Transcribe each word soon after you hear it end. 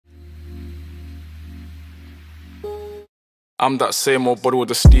I'm that same old body with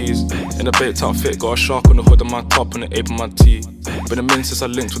the steez. In a baked outfit, got a shark on the hood of my top and an ape on my tee. Been a minute since I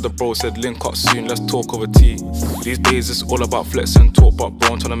linked with the bro, said link up soon, let's talk over tea. These days it's all about flex and talk, but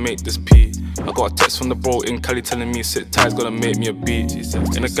bro, I'm tryna make this P. I got a text from the bro in Cali telling me sit tight, gonna make me a beat.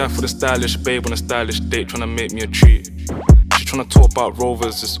 In a guy for the stylish babe on a stylish date, tryna make me a treat. She tryna talk about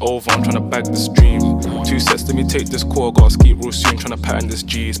rovers, it's over, I'm tryna bag this dream. 2 sets, let me take this call, gotta ski real soon, tryna pattern this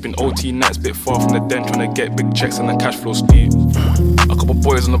G. It's been OT nights, bit far from the den, tryna get big checks and the cash flow steep. A couple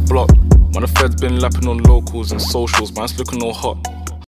boys on the block, man, the feds been lapping on locals and socials, man's looking all hot.